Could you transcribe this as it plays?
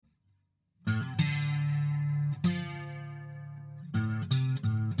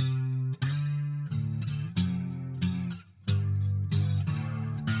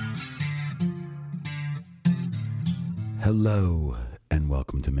Hello, and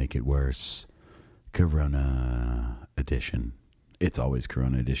welcome to Make It Worse, Corona Edition. It's always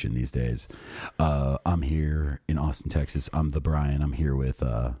Corona Edition these days. I'm here in Austin, Texas. I'm the Brian. I'm here with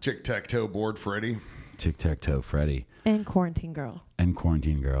Tic-tac-toe board Freddy. Tic-tac-toe Freddy. And Quarantine Girl. And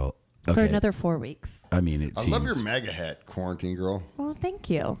Quarantine Girl. Okay. For another 4 weeks. I mean, I love your MAGA hat, Quarantine Girl. Well, thank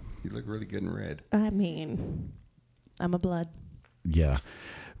you. You look really good in red. I mean, I'm a blood. Yeah.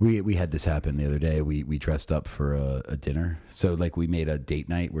 We had this happen the other day. We dressed up for a dinner. So, like, we made a date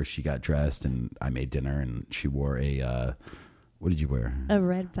night where she got dressed and I made dinner and she wore a, what did you wear? A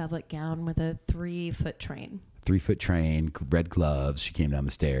red velvet gown with a 3-foot train. 3-foot train, red gloves. She came down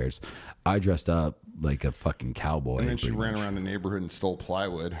the stairs. I dressed up like a fucking cowboy. And then she ran around the neighborhood and stole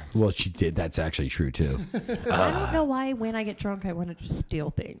plywood. Well, she did. That's actually true, too. I don't know why when I get drunk I want to just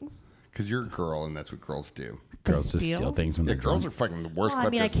steal things. Because you're a girl and that's what girls do. Girls just steal things when they're girls drunk. are fucking the worst. Well, I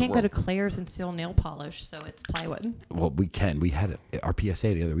mean, I can't go to Claire's and steal nail polish, so it's plywood. Well, we can. We had our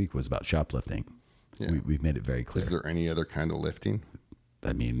PSA the other week was about shoplifting. Yeah. We've made it very clear. Is there any other kind of lifting?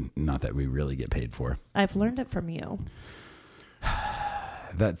 I mean, not that we really get paid for. I've learned it from you.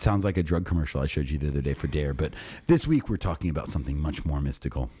 That sounds like a drug commercial I showed you the other day for Dare. But this week we're talking about something much more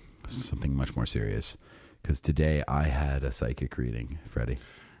mystical, something much more serious. Because today I had a psychic reading, Freddie.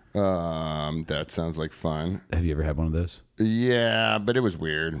 That sounds like fun. Have you ever had one of those? Yeah, but it was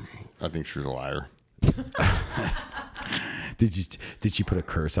weird. I think she was a liar. Did she put a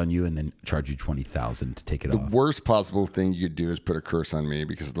curse on you and then charge you $20,000 to take it off? The worst possible thing you could do is put a curse on me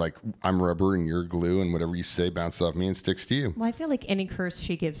because, like, I'm rubber and you're glue, and whatever you say bounces off me and sticks to you. Well, I feel like any curse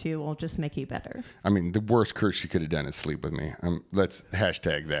she gives you will just make you better. I mean, the worst curse she could have done is sleep with me. Let's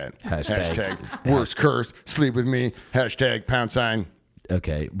hashtag that. Hashtag worst curse, sleep with me. Hashtag #.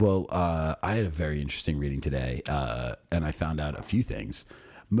 Okay. Well, I had a very interesting reading today, and I found out a few things.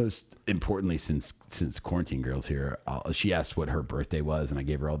 Most importantly, since Quarantine Girl's here, she asked what her birthday was, and I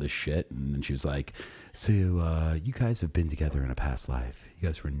gave her all this shit. And then she was like, so you guys have been together in a past life. You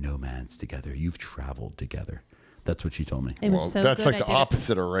guys were nomads together. You've traveled together. That's what she told me. It was so that's good, like the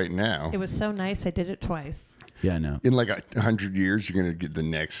opposite of right now. It was so nice. I did it twice. Yeah, I know. In like 100 years, you're going to get the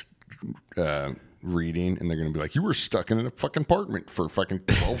next reading, and they're going to be like, you were stuck in a fucking apartment for fucking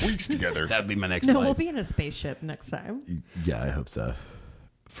 12 weeks together. That'd be my next No, life. we'll be in a spaceship next time. Yeah, I hope so.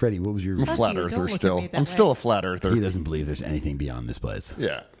 Freddie, what was your... I'm a flat you, earther don't look at still. me that I'm way. still a flat earther. He doesn't believe there's anything beyond this place.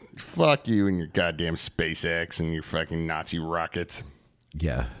 Yeah. Fuck you and your goddamn SpaceX and your fucking Nazi rockets.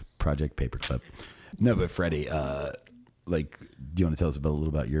 Yeah, Project Paperclip. No, but Freddie, do you want to tell us a little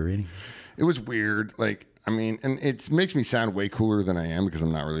about your reading? It was weird. Like, I mean, and it makes me sound way cooler than I am because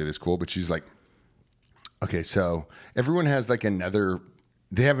I'm not really this cool, but she's like, okay, so everyone has like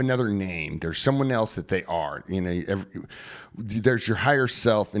they have another name. There's someone else that they are. You know, there's your higher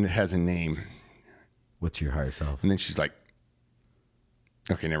self, and it has a name. What's your higher self? And then she's like,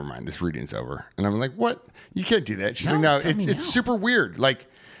 okay, never mind. This reading's over. And I'm like, what? You can't do that. She's like, no, it's super weird. Like,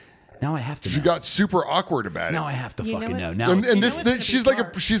 now I have to. She got super awkward about it. Now I have to You know fucking what? know. Now And it's- this she's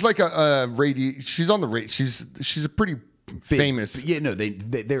like a radio. She's on the radio. She's a pretty famous. Yeah, no,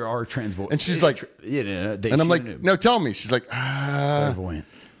 there are transvolt. And she's like, and I'm like, no, tell me. She's like, clairvoyant.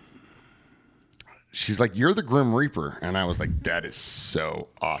 She's like, you're the Grim Reaper. And I was like, that is so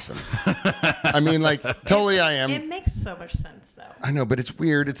awesome. I mean, like, totally I am. It makes so much sense, though. I know, but it's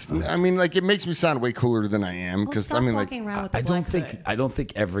weird. I mean, like, it makes me sound way cooler than I am. Well, Because, stop I mean, like, walking around with the I don't black think hood. I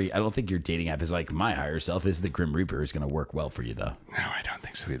don't think your dating app is like my higher self is the Grim Reaper is going to work well for you though. no, I don't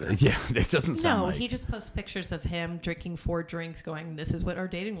think so either. Yeah, it doesn't sound No, like. he just posts pictures of him drinking 4 drinks going, this is what our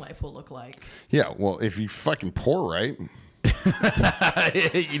dating life will look like. Yeah, well, if you fucking pour right.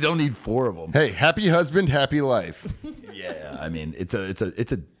 You don't need 4 of them. Hey, happy husband, happy life. Yeah, I mean it's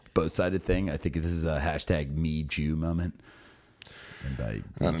a both-sided thing. I think this is a hashtag me Jew moment. And by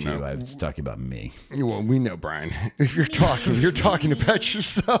don't Jew, know. I was talking about me. Well, we know, Brian. If you're talking about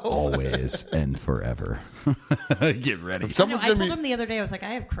yourself. Always and forever. Get ready. I Someone's told gonna be. him the other day, I was like,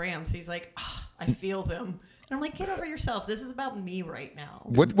 I have cramps. He's like, I feel them. And I'm like, get over yourself. This is about me right now.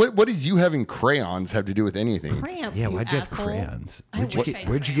 What does you having crayons have to do with anything? Cramps, Yeah, you why'd you have asshole. crayons? I Where'd you wish get, I had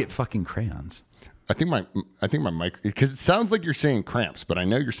where'd you get crayons. fucking crayons? I think my mic, because it sounds like you're saying cramps, but I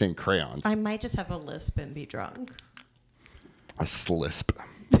know you're saying crayons. I might just have a lisp and be drunk. A slisp.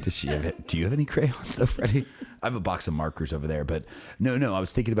 Do you have any crayons though, Freddie? I have a box of markers over there, but no. I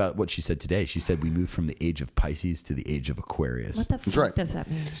was thinking about what she said today. She said we moved from the age of Pisces to the age of Aquarius. What the fuck right. does that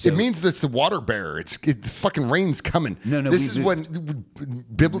mean? It means that's the water bearer. It fucking rain's coming. No, This we is when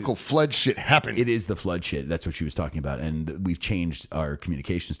biblical flood shit happened. It is the flood shit. That's what she was talking about. And we've changed our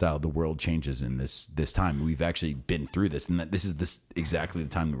communication style. The world changes in this time. We've actually been through this, and this is exactly the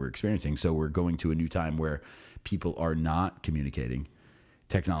time that we're experiencing. So we're going to a new time where people are not communicating.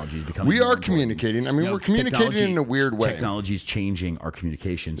 Technology is becoming. We more are important. communicating. I mean, No, we're communicating in a weird way. Technology is changing our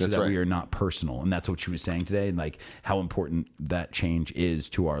communication so That's that right. we are not personal, and that's what she was saying today, and like how important that change is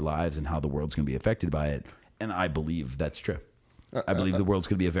to our lives and how the world's going to be affected by it. And I believe that's true. I believe the world's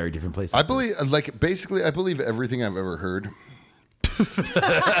going to be a very different place. I believe, like, basically, I believe everything I've ever heard.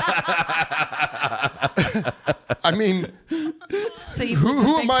 I mean, So you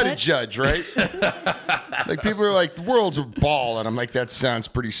who am I to Bigfoot? judge, right? Like, people are like, the world's a ball, and I'm like, that sounds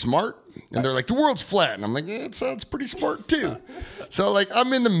pretty smart. And they're like, the world's flat, and I'm like, yeah, it sounds pretty smart too. So like, I'm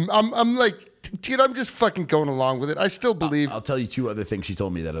like, dude, I'm just fucking going along with it. I still believe I'll tell you 2 other things she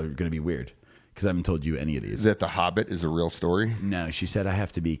told me that are going to be weird because I haven't told you any of these. that The Hobbit is a real story. No, she said I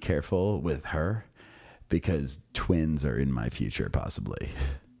have to be careful with her because twins are in my future, possibly.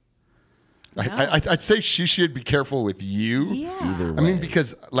 I'd say she should be careful with you. Yeah. Either way. I mean,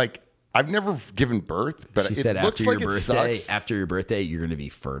 because like I've never given birth, but she it said looks after like your it birthday, sucks. you're going to be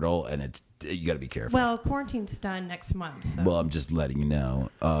fertile, and you got to be careful. Well, quarantine's done next month. So. Well, I'm just letting you know,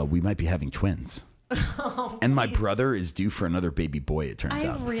 we might be having twins. And my brother is due for another baby boy, it turns I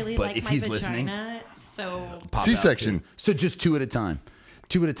out. really but like if my he's vagina, listening, so pop out C-section. too. So just 2 at a time.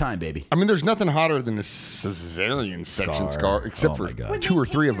 2 at a time, baby. I mean, there's nothing hotter than a cesarean section scar, except Oh, for my God. when 2 they or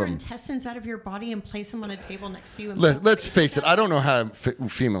 3 take of your them. intestines out of your body and place them on a table next to you. And Let's face it. I don't know how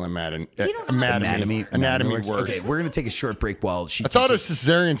female anatomy don't know how anatomy works. Okay, we're going to take a short break while she I thought a teaches-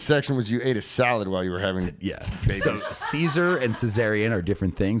 cesarean section was you ate a salad while you were having. Yeah. babies. So Caesar and cesarean are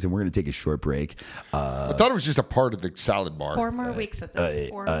different things, and we're going to take a short break. I thought it was just a part of the salad bar. 4 more weeks at this.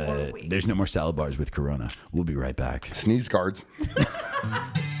 4 more weeks. There's no more salad bars with Corona. We'll be right back. Sneeze guards.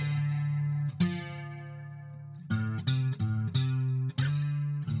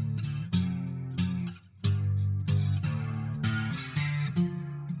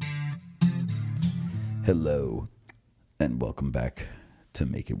 Hello, and welcome back to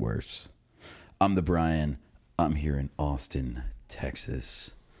Make It Worse. I'm the Brian. I'm here in Austin,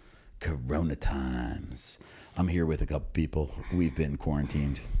 Texas. Corona times. I'm here with a couple people. We've been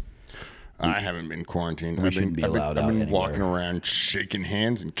quarantined. I haven't been quarantined. We shouldn't be allowed I've out been anywhere. walking around shaking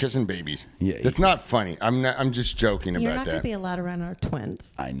hands and kissing babies. Yeah, that's not funny. I'm just joking You're about not going to that. be allowed around our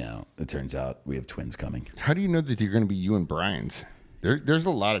twins. I know. It turns out we have twins coming. How do you know that you're going to be you and Brian's? There's a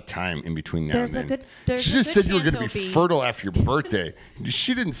lot of time in between now There's a and then. good- there's she a just good said you were going to chance be it'll be- fertile after your birthday.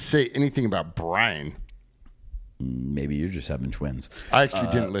 She didn't say anything about Brian. Maybe you're just having twins. I actually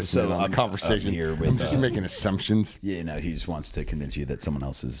didn't listen so in on I'm- the conversation. I'm here with, I'm just making assumptions. Yeah, no, he just wants to convince you that someone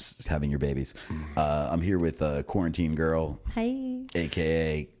else is having your babies. I'm here with Quarantine Girl, Hi.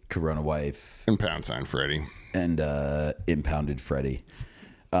 a.k.a. Corona Wife, And pound sign Freddie. and Impounded Freddy.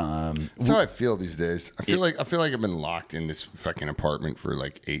 That's how I feel these days. I feel like I've been locked in this fucking apartment for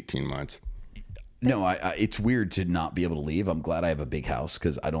like 18 months. No, it's weird to not be able to leave. I'm glad I have a big house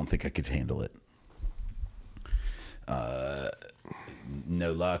because I don't think I could handle it.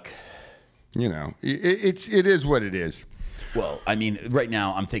 No luck. You know, it is what it is. Well, I mean, right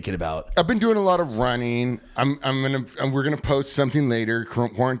now I'm thinking about I've been doing a lot of running. We're gonna post something later.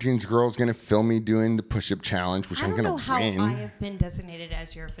 Quarantine's girl's gonna film me doing the push-up challenge, which I I'm don't gonna know how win. I have been designated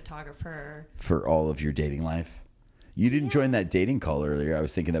as your photographer. for all of your dating life. You didn't join that dating call earlier. I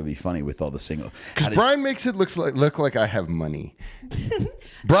was thinking that would be funny with all the single. Because Brian makes it look like I have money.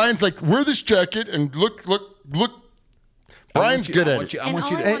 Brian's like, wear this jacket and look. Brian's good at it. I And want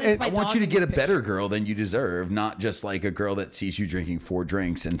all you I to. want is my I want dog you to in get the a better picture. girl than you deserve, not just like a girl that sees you drinking 4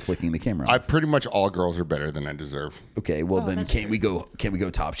 drinks and flicking the camera. I off. pretty much all girls are better than I deserve. Okay, well then that's can't true. we go? Can't we go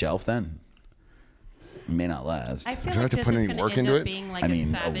top shelf then? It may not last. I feel Do I like have to this put is any going to work end into up it? being like I a mean,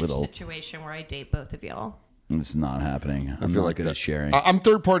 a savage little. situation where I date both of y'all. It's not happening. I'm feel not like good that. at sharing, I'm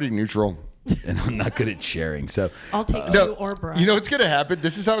third party neutral. and I'm not good at sharing. So I'll take you No, or Brian. you know what's gonna happen?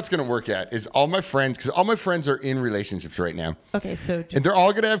 This is how it's gonna work out. Is all my friends, because all my friends are in relationships right now, Okay, so just and they're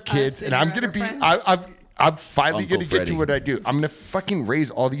all gonna have kids, and and I'm your gonna other be. friends? I'm finally Uncle gonna get Freddie. to what I do. I'm gonna fucking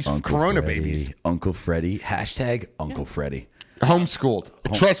raise all these Uncle Corona Freddie, babies. Uncle Freddie. Hashtag Uncle Freddie. Homeschooled.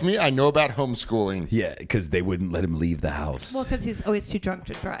 Trust me, I know about homeschooling. Yeah, because they wouldn't let him leave the house. well, because he's always too drunk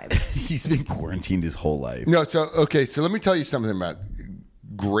to drive. He's been quarantined his whole life. No, so okay, so let me tell you something about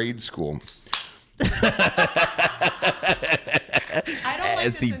grade school. I don't like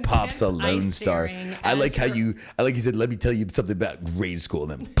As this he pops a intense Lone ice Star. staring I like as how you're- he said, let me tell you something about grade school,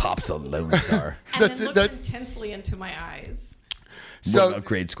 and then pops a Lone Star. and then that- looks intensely into my eyes. What So about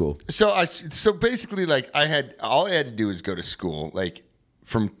grade school? so basically, like all I had to do was go to school, like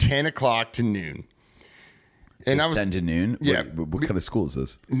from 10 o'clock to noon. And Just I was 10 to noon? Yeah. What kind of school is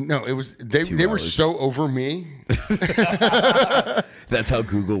this? no, it was they were hours. so over me. That's how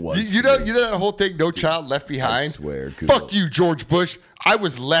Google was. You know that whole thing, no child left behind. swear, Google. Fuck you, George Bush. I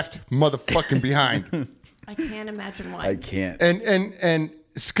was left motherfucking behind, I can't imagine why. I can't. and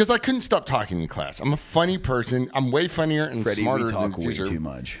because I couldn't stop talking in class. I'm a funny person. I'm way funnier and Freddie, smarter we talk than the way teacher. too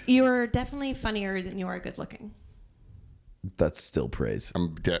much. You're definitely funnier than you are good looking. That's still praise.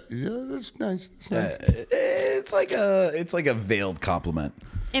 Yeah, that's nice. That's nice. It's like a veiled compliment.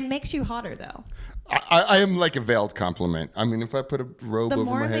 It makes you hotter though. I am like a veiled compliment. I mean, if I put a robe The over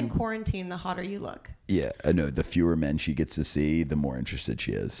more my I'm in head, quarantine, the hotter you look. Yeah, I know. The fewer men she gets to see, the more interested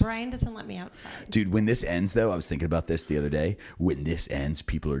she is. Brian doesn't let me outside. Dude, when this ends, though, I was thinking about this the other day. When this ends,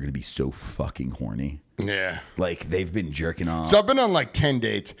 people are going to be so fucking horny. yeah. Like, they've been jerking off. So I've been on like 10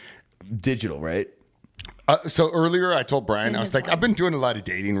 dates. Digital, right? So earlier I told Brian, In I was his like, life. I've been doing a lot of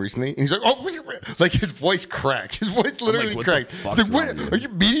dating recently. And he's like, oh, like his voice cracked. His voice literally what the cracked. fuck's He's like, wrong what, with you? are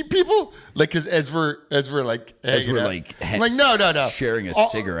you meeting people? Like, cause as we're like, As hanging we're out. like, I'm like, no. sharing a Oh,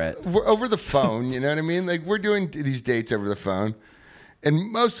 cigarette. We're over the phone, you know what I mean? Like we're doing these dates over the phone.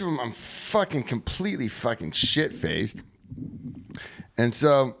 And most of them I'm fucking completely fucking shit-faced. And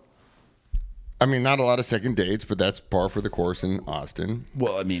so, I mean, not a lot of second dates, but that's par for the course in Austin.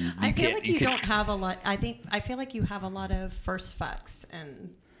 Well, I mean, I feel can't. like you don't have a lot. I feel like you have a lot of first fucks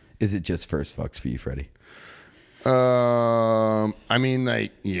and Is it just first fucks for you, Freddie? I mean,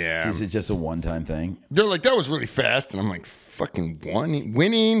 like, yeah. Is it just a one-time thing? They're like, that was really fast. And I'm like, fucking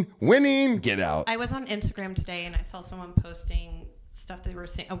winning. Get out. I was on Instagram today and I saw someone posting stuff they were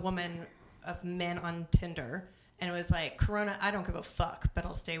saying, a woman of men on Tinder, and it was like, Corona, I don't give a fuck, but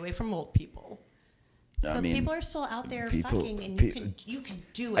I'll stay away from old people. I So mean, people are still out there people- fucking, and you can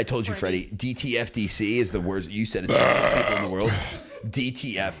do it. I told you, Freddie, DTFDC is the worst. You said it's the worst people in the world.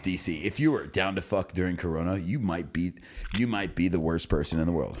 DTFDC. If you were down to fuck during Corona, you might be the worst person in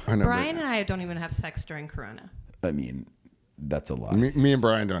the world. I know, Brian and I don't even have sex during Corona. I mean, that's a lot. me and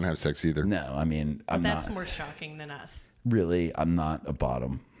Brian don't have sex either. No, I mean, I'm That's not more shocking than us. really. I'm not a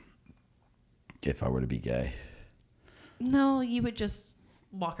bottom. If I were to be gay, No, you would just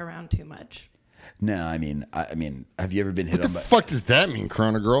walk around too much. no. I mean, have you ever been hit What on the by? fuck does that mean,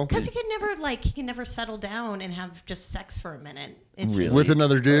 Corona girl? Because he can never settle down and have just sex for a minute. It's just- Really? With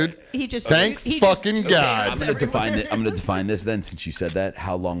another dude? he just Thank he fucking just, God. I'm gonna define it. I'm gonna define this then. Since you said that,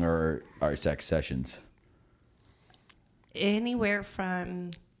 how long are our sex sessions? Anywhere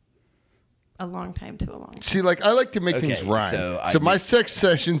from a long time to a long time. See, like, I like to make Okay, things rhyme. so So, I my mean- sex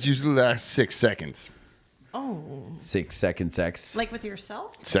sessions usually last 6 seconds. Oh, 6 second sex. like with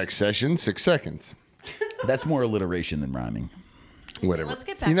yourself? Sex session, 6 seconds. That's more alliteration than rhyming. Whatever. Let's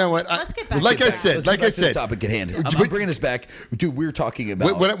get back- You know what? let's get back like to I that. said, Let's like get I back to the said, topic at hand. I'm bringing us back, dude. We're talking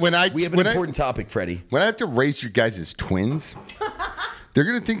about When I- we have an when I- important topic, Freddie. when I have to raise your guys as twins, they're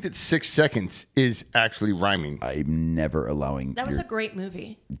going to think that 6 seconds is actually rhyming. I'm never allowing That was your, a great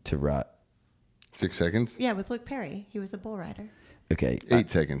movie. to rot. 6 seconds? Yeah, with Luke Perry. He was the bull rider. Okay, 8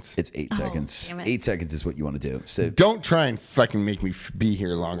 seconds. It's 8 seconds. damn it. 8 seconds is what you want to do. So Don't try and fucking make me be here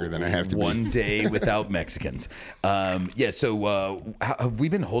longer than I have to be. one day without Mexicans. Yeah. So have we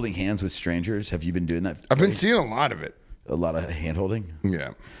been holding hands with strangers? Have you been doing that? I've been Freddie? seeing a lot of it. A lot of hand holding. Yeah.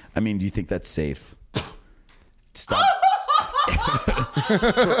 I mean, do you think that's safe? Stop.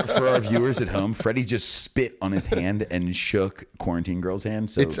 for our viewers at home, Freddie just spit on his hand and shook Quarantine Girl's hand.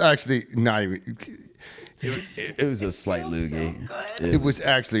 So It's actually not even. it was a slight loogie. It was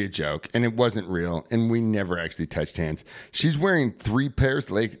actually a joke, and it wasn't real, and we never actually touched hands. She's wearing 3 pairs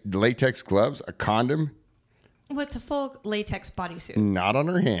latex gloves, a condom, Well, it's a full latex bodysuit. not on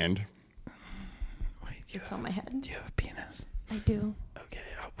her hand. Wait, It's on my head. do you have a penis? I do. Okay,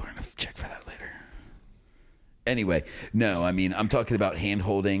 we're gonna check for that later. Anyway, no, I mean I'm talking about hand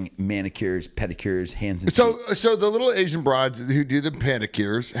holding, manicures, pedicures, hands and feet. So the little Asian broads who do the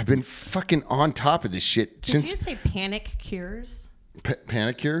pedicures have been fucking on top of this shit Did since you say panic cures?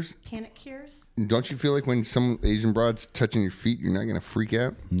 panicures. Panic cures? Don't you feel like when some Asian broad's touching your feet, you're not gonna freak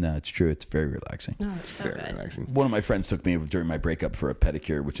out? No, it's true. It's very relaxing. No, it's so Very good. relaxing. One of my friends took me during my breakup for a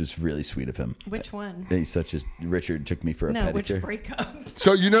pedicure, which was really sweet of him. Which one? He's such as Richard took me for a No, which pedicure. breakup?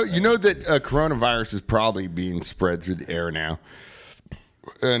 So you know that coronavirus is probably being spread through the air now,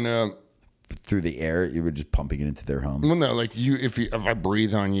 and Through the air, you were just pumping it into their homes. well, no, like if I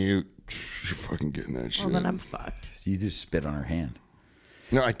breathe on you, you're fucking getting that shit. Well, then I'm fucked. You just spit on her hand.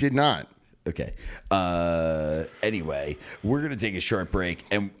 No, I did not. Okay. Anyway, we're going to take a short break.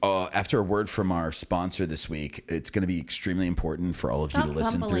 And after a word from our sponsor this week, it's going to be extremely important for all of you to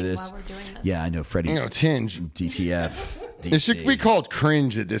listen through this. While we're doing this. Yeah, I know, Freddie. You know, it's Hinge. DTF. It should DC. be called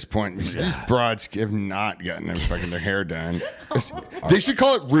cringe at this point because these broads have not gotten their hair done. They should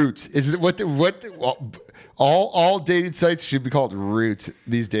call it Roots. Is it all dated sites should be called Roots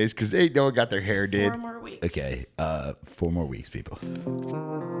these days because they know it got their hair did. 4 more weeks. Okay. 4 more weeks, people.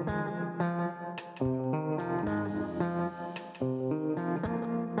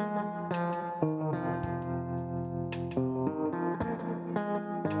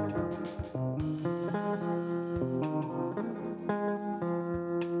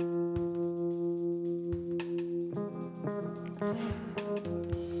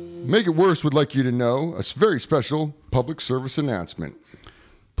 Make It Worse would like you to know a very special public service announcement.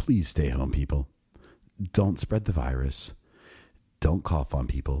 Please stay home, people. Don't spread the virus. Don't cough on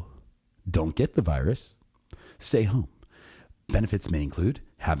people. Don't get the virus. Stay home. Benefits may include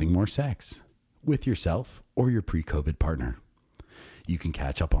having more sex with yourself or your pre-COVID partner. You can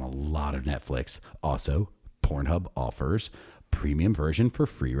catch up on a lot of Netflix. Also, Pornhub offers premium version for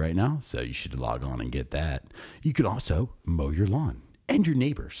free right now, so you should log on and get that. You could also mow your lawn and your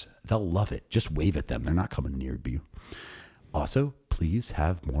neighbors. They'll love it. Just wave at them. They're not coming near you. Also, please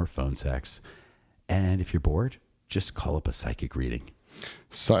have more phone sex. And if you're bored, just call up a psychic reading.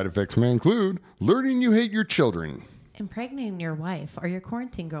 Side effects may include learning you hate your children, Impregnating your wife or your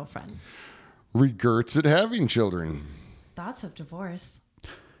quarantine girlfriend. regrets at having children, Thoughts of divorce.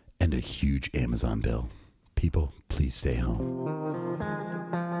 And a huge Amazon bill. People, please stay home.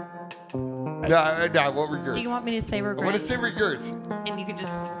 No, what regrets? Do you want me to say I want to regrets? say regrets. And you could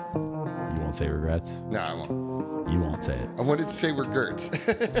just. You won't say regrets? No, I won't. You won't say it. I wanted to say regrets.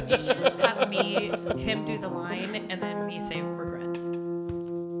 You should have him do the line, and then me say regrets.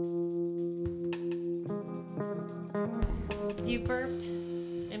 You burped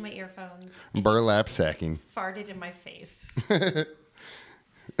in my earphones. Burlap sacking. Farted in my face. It's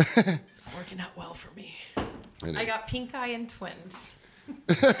working out well for me. I got pink eye and twins.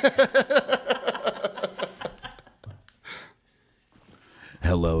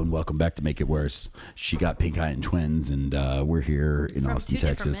 Hello and welcome back to Make It Worse. She got pink eye and twins, and we're here in From Austin, 2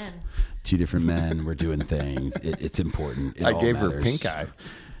 different Texas. men. 2 different men. We're doing things. It's important. It I all gave her matters. pink eye.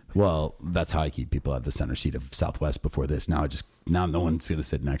 Well, that's how I keep people at the center seat of Southwest before this. Now no one's going to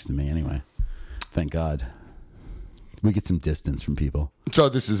sit next to me anyway. Thank God. We get some distance from people. So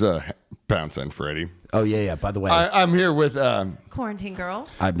this is a pound sign Freddy. Oh, yeah. By the way, I'm here with Quarantine girl.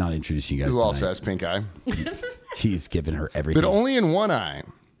 I'm not introducing you guys who tonight. also has pink eye, He's given her everything. but only in one eye.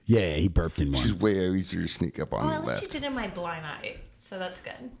 Yeah, he burped in one. She's way easier to sneak up on Well, the at least you left. did in my blind eye, so that's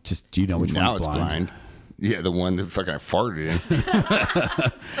good. Just, do you know which Now one's it's blind? blind. Yeah, the one that fucking I farted in.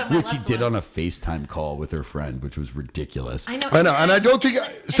 So my Which he left did one- on a FaceTime call with her friend, which was ridiculous. I know. I know, and I don't think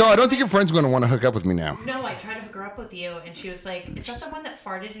your friend's going to want to hook up with me now. No, I tried to hook her up with you, and she was like, "Is that the one that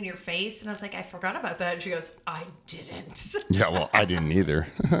farted in your face?" And I was like, "I forgot about that." And she goes, "I didn't." Yeah, well, I didn't either.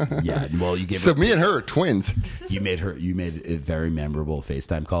 Yeah, well, you gave So her, me and her are twins. you made a very memorable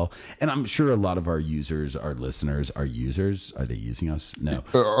FaceTime call, and I'm sure a lot of our users, our listeners, are users. Are they using us? No,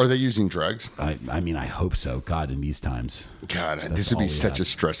 Are they using drugs? I mean, I hope so. God, in these times, God, this would all be we such have. a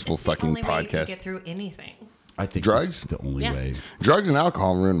stressful It's the fucking only way you can podcast. get through anything. I think Drugs? this is the only Yeah. way, Drugs and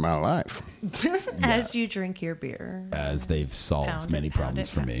alcohol ruined my life. As you drink your beer. as they've solved Pound many it, pound problems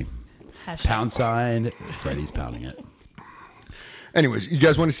it, for me. Hashtag. Pound sign, Freddie's pounding it. Anyways, you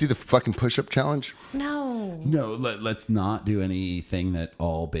guys want to see the fucking push-up challenge? No. No, let's not do anything that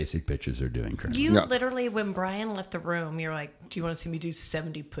all basic bitches are doing currently. You No. literally, when Brian left the room, you're like, "Do you want to see me do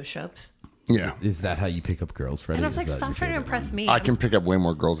 70 push-ups?" Yeah. Is that how you pick up girls, Freddie? And I was Is like, that "Stop your trying to favorite impress one? me." I can pick up way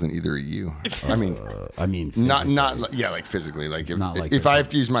more girls than either of you. I mean, Physically. not yeah, like physically. Like Not like if that. I have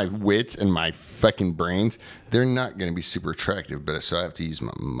to use my wits and my fucking brains, they're not going to be super attractive. But so I have to use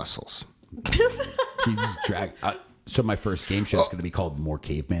my muscles. Jesus, drag. So my first game show is going to be called More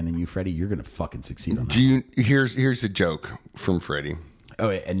Caveman Than You, Freddie. You're going to fucking succeed on that. Do you? Here's a joke from Freddie. Oh,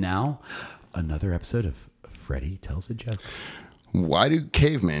 wait, and now another episode of Freddie Tells a Joke. Why do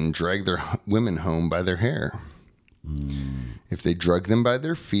cavemen drag their women home by their hair? If they drug them by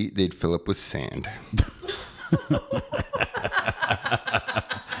their feet, they'd fill up with sand.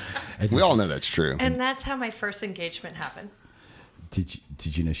 We all know that's true. And that's how my first engagement happened.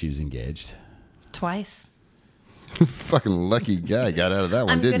 Did you know she was engaged? Twice. Fucking lucky guy got out of that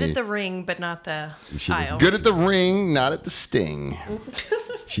one, I'm good didn't at he? the ring, but not the She doesn't aisle. Good at the ring, not at the sting.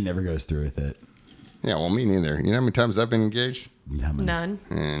 She never goes through with it. Yeah, well, me neither. You know how many times I've been engaged? How many- None.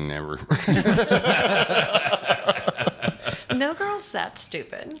 Never. No girl's that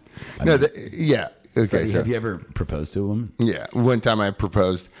stupid. No, yeah. Okay. Freddie, So, have you ever proposed to a woman? yeah. One time I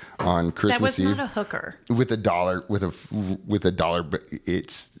proposed on Christmas That was Eve not a hooker. with $1 with a dollar, but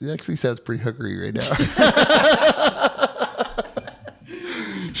it actually sounds pretty hookery right now.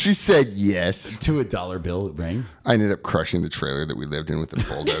 She said yes. To a dollar bill ring? I ended up crushing the trailer that we lived in with the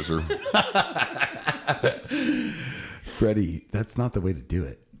bulldozer. Freddie, that's not the way to do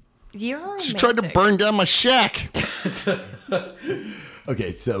it. You're romantic. She tried to burn down my shack.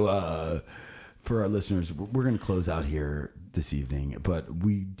 Okay, so for our listeners, we're going to close out here this evening, but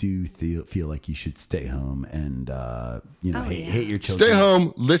we do feel like you should stay home and hate your children. Stay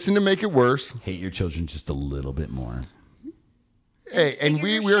home. Listen to Make It Worse. Hate your children just a little bit more. Hey, and Figure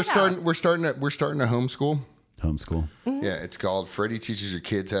your we're shit out. starting to homeschool. Homeschool. Yeah, it's called Freddie Teaches Your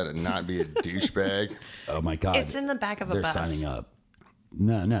Kids How to Not Be a Douchebag. Oh my God. It's in the back of a They're bus. signing up.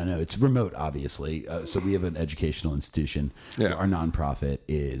 No. It's remote, obviously. So we have an educational institution. Yeah. Our nonprofit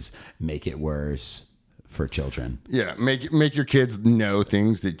is Make It Worse for Children. Yeah, make your kids know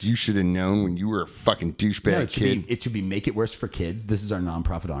things that you should have known when you were a fucking douchebag kid. It should be Make It Worse for Kids. This is our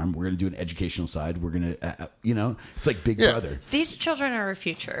nonprofit arm. We're going to do an educational side. We're going to, it's like Big Yeah. Brother. These children are our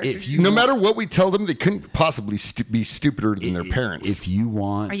future. If you No want- matter what we tell them, they couldn't possibly be stupider than their parents. If you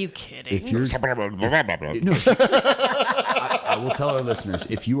want, Are you kidding? If you're, no, I will tell our listeners,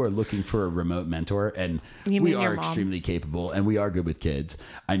 if you are looking for a remote mentor, and You we mean your are mom? extremely capable, and we are good with kids.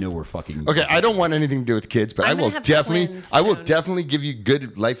 I know we're fucking Okay, I don't want anything to do with kids, but I'm I gonna will have definitely, twins I will soon. definitely give you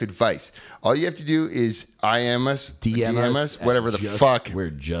good life advice. All you have to do is IM us, DM us, whatever and the just- fuck. We're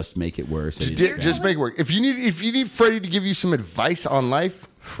just Make It Worse. Just make it work. If you need Freddie to give you some advice on life,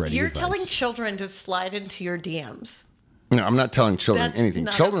 Freddie You're advice. telling children to slide into your DMs. no, I'm not telling children That's anything.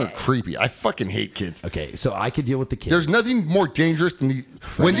 not Children okay. are creepy. I fucking hate kids. Okay, so I could deal with the kids. There's nothing more dangerous than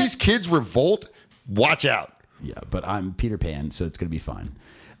when these kids revolt. Watch out. Yeah, but I'm Peter Pan, so it's gonna be fine.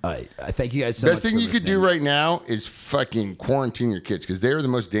 I thank you guys so Best much. thing for you could do listening. right now is fucking quarantine your kids because they are the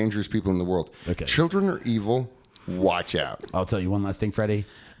most dangerous people in the world. Okay. Children are evil. Watch out. I'll tell you one last thing, Freddie.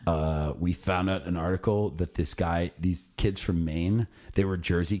 We found out an article that these kids from Maine, they were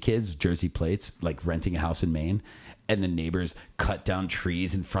Jersey kids, Jersey plates, like renting a house in Maine. And the neighbors cut down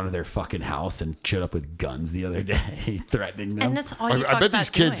trees in front of their fucking house and showed up with guns the other day, threatening them. And that's all you I talk bet about these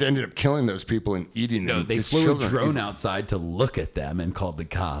kids doing. ended up killing those people and eating them. No, they These flew a children are drone evil. outside to look at them and called the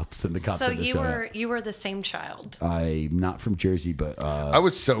cops. And the cops So had to show up. you were the same child. I'm not from Jersey, but I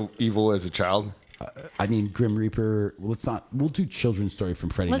was so evil as a child. I mean, Grim Reaper. We'll do children's story from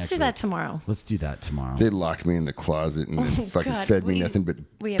Freddie. Let's next do week. that tomorrow. Let's do that tomorrow. They locked me in the closet and then fucking God, fed me we- nothing but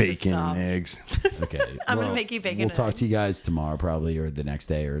we have to bacon stop. and eggs. Okay. I'm gonna make you bacon We'll and talk to eggs. you guys tomorrow, probably, or the next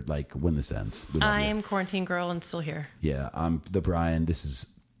day, or like when this ends. We love I you. am quarantine girl and still here. Yeah, I'm the Brian. This is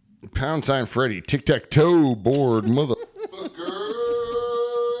Pound sign Freddy. Tic tac toe board motherfuckers.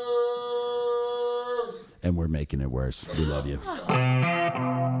 and we're making it worse. We love you.